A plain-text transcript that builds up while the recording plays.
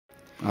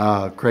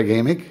Craig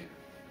Amick.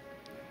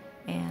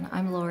 And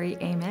I'm Lori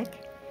Amick,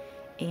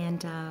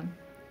 and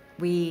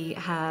we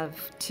have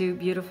two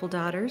beautiful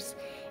daughters,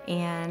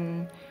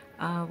 and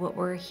what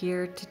we're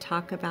here to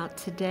talk about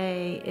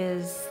today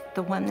is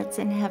the one that's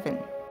in heaven.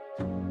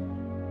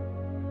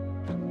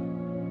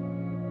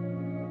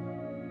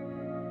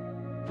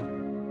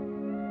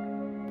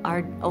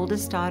 Our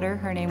oldest daughter,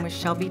 her name was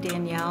Shelby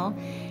Danielle,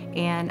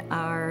 and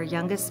our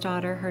youngest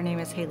daughter, her name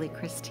is Haley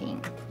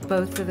Christine.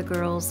 Both of the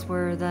girls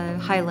were the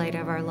highlight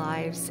of our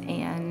lives,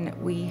 and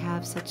we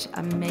have such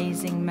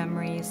amazing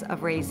memories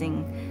of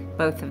raising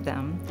both of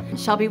them.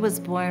 Shelby was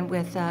born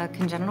with a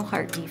congenital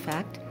heart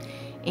defect,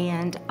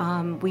 and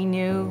we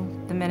knew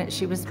the minute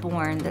she was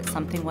born that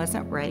something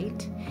wasn't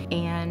right.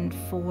 And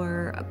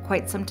for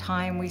quite some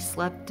time we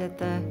slept at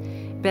the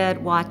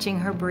bed watching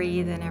her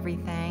breathe and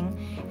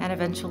everything, and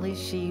eventually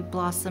she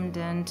blossomed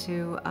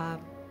into a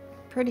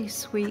pretty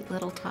sweet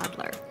little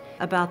toddler.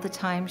 About the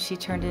time she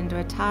turned into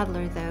a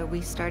toddler, though,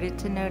 we started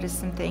to notice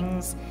some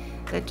things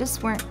that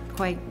just weren't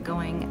quite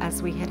going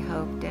as we had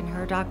hoped, and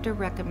her doctor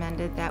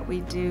recommended that we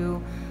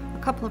do a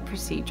couple of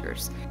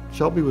procedures.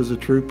 Shelby was a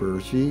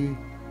trooper. She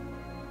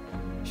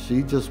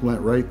just went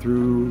right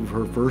through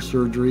her first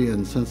surgery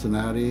in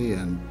Cincinnati,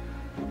 and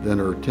then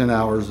her 10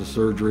 hours of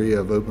surgery,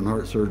 of open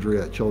heart surgery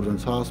at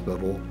Children's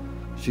Hospital.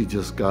 She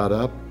just got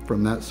up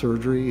from that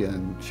surgery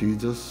and she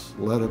just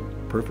led a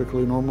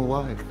perfectly normal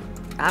life.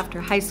 After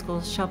high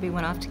school, Shelby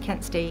went off to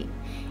Kent State,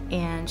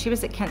 and she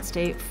was at Kent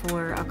State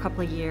for a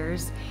couple of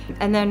years.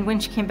 And then when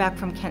she came back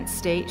from Kent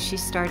State, she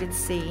started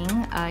seeing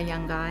a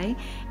young guy,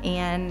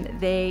 and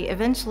they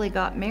eventually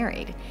got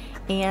married.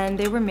 And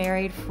they were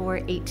married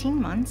for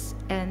 18 months,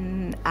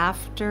 and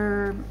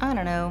after, I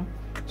don't know,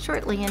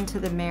 shortly into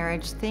the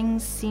marriage,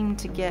 things seemed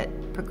to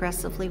get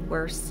progressively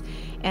worse,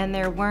 and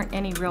there weren't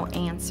any real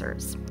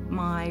answers.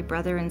 My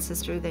brother and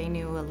sister, they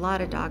knew a lot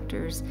of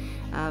doctors,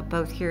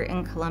 both here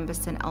in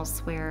Columbus and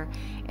elsewhere,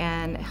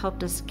 and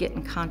helped us get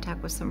in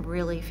contact with some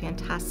really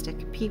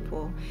fantastic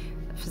people,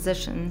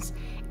 physicians.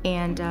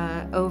 And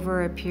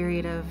over a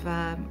period of,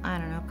 I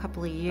don't know, a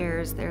couple of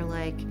years, they're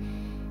like,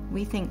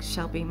 we think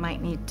Shelby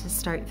might need to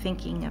start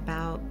thinking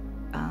about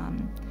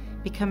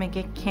becoming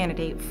a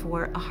candidate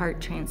for a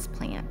heart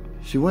transplant.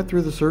 She went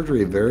through the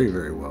surgery very,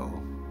 very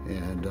well.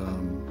 And,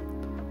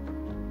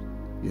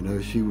 you know,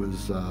 she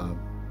was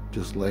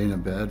just laying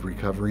in bed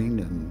recovering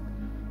and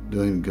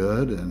doing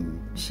good.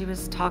 And she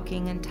was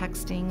talking and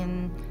texting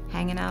and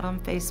hanging out on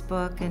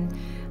Facebook, and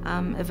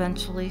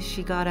eventually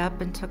she got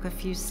up and took a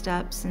few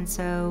steps. And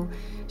so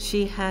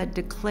she had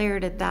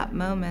declared at that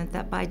moment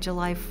that by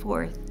July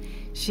 4th,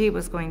 she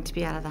was going to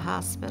be out of the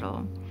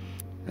hospital.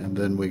 And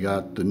then we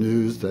got the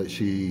news that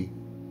she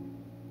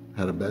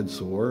had a bed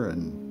sore,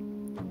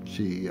 and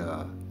she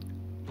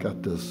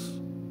got this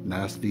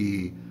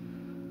nasty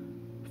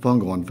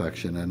fungal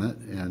infection in it,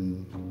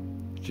 and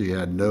she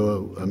had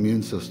no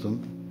immune system,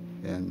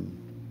 and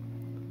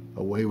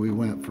away we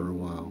went for a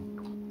while.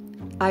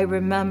 I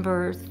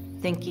remember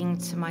thinking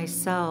to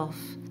myself,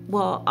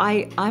 well,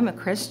 I'm a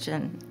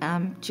Christian.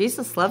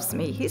 Jesus loves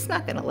me. He's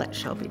not going to let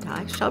Shelby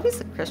die.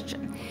 Shelby's a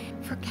Christian.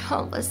 For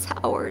countless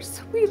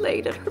hours, we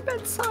laid at her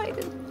bedside,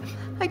 and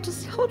I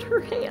just held her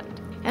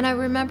hand. And I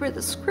remember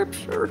the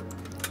scripture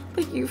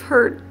that you've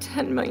heard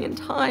 10 million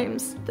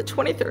times, the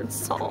 23rd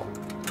Psalm.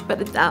 But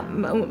at that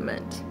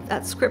moment,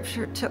 that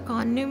scripture took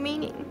on new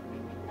meaning.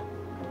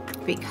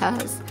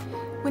 Because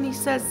when he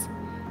says,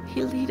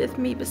 he leadeth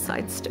me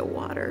beside still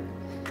water,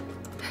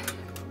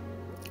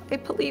 I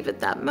believe at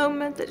that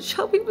moment that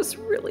Shelby was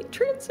really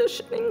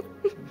transitioning.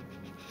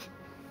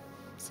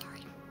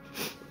 Sorry.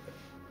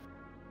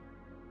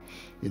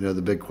 You know,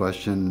 the big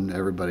question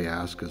everybody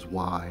asks is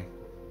why?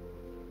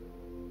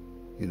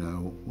 You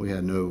know, we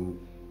had no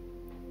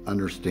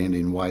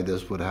understanding why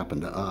this would happen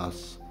to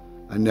us.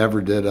 I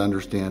never did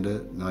understand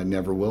it, and I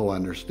never will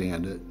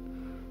understand it.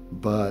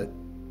 But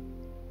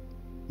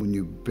when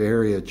you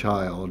bury a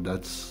child,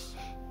 that's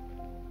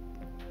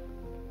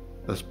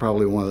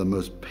probably one of the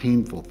most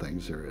painful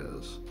things there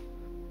is.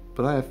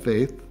 But I have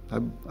faith.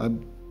 I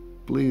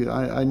believe,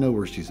 I know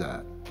where she's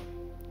at.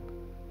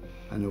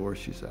 I know where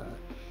she's at.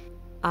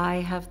 I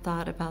have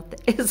thought about the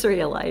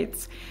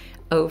Israelites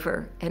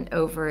over and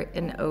over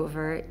and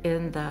over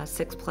in the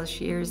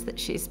 6+ years that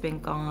she's been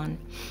gone.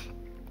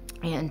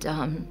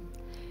 And,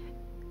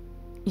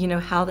 you know,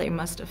 how they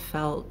must have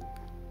felt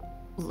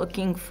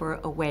looking for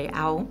a way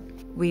out.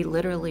 We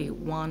literally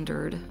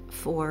wandered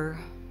for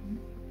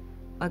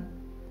a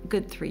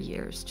good 3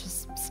 years,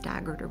 just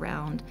staggered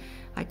around.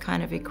 I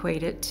kind of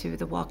equate it to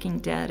The Walking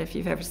Dead. If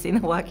you've ever seen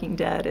The Walking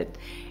Dead,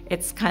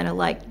 it's kind of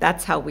like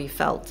that's how we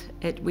felt.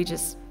 We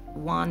just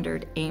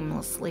wandered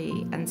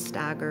aimlessly and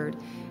staggered,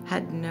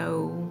 had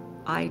no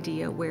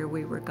idea where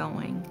we were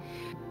going.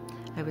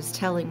 I was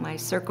telling my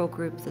circle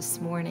group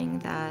this morning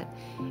that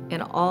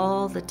in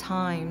all the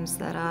times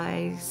that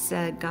I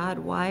said, God,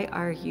 why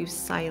are you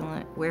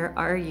silent? Where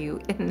are you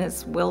in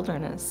this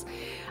wilderness?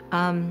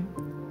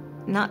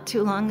 Not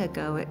too long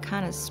ago, it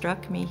kind of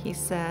struck me. He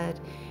said,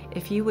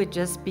 if you would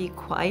just be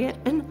quiet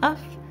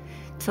enough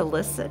to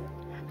listen,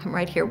 I'm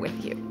right here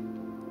with you.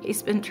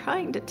 He's been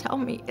trying to tell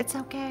me it's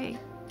okay.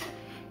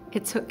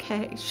 It's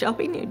okay.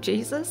 Shelby knew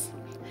Jesus,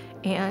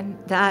 and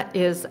that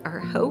is our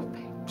hope.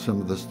 Some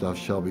of the stuff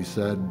Shelby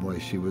said while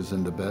she was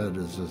in the bed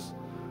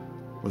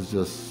was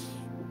just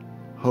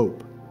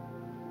hope.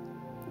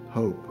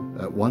 Hope.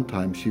 At one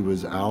time, she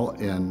was out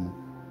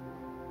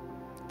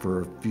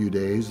for a few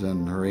days,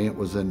 and her aunt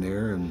was in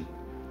there, and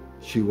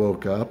she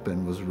woke up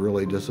and was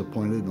really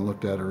disappointed and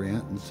looked at her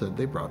aunt and said,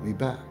 "They brought me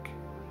back."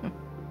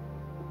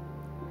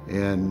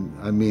 And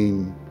I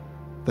mean,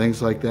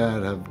 things like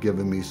that have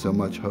given me so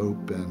much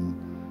hope, and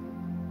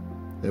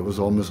it was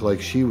almost like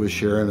she was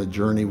sharing a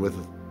journey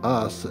with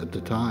us at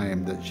the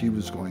time that she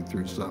was going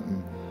through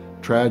something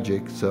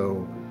tragic.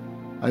 So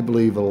I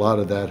believe a lot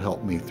of that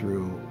helped me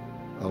through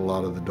a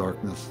lot of the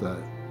darkness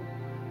that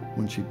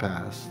when she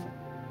passed.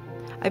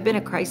 I've been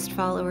a Christ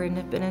follower and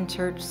have been in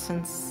church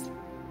since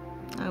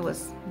I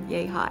was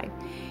yay high.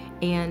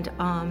 And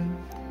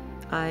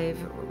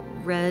I've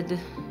read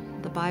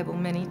the Bible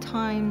many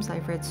times.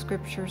 I've read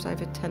scriptures.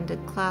 I've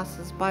attended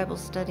classes, Bible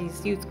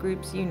studies, youth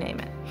groups, you name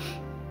it.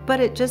 But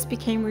it just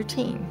became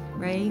routine,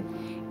 right?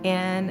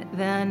 And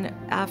then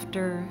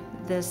after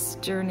this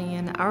journey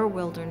in our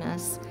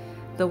wilderness,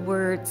 the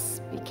words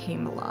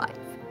became alive.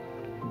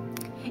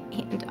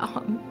 And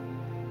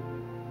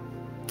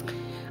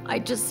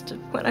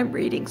when I'm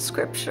reading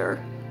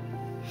scripture,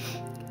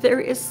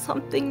 there is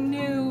something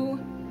new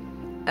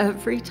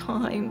every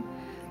time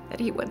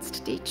that he wants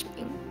to teach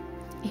me.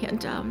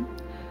 And,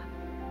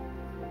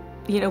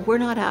 we're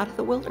not out of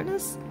the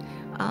wilderness.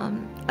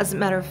 As a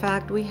matter of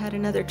fact, we had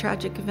another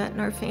tragic event in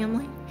our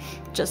family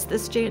just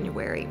this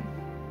January.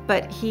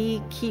 But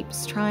he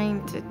keeps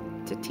trying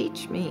to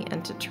teach me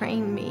and to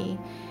train me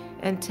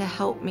and to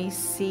help me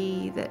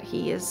see that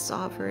he is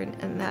sovereign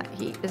and that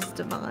he is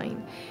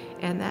divine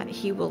and that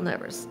he will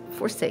never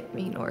forsake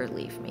me nor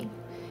leave me.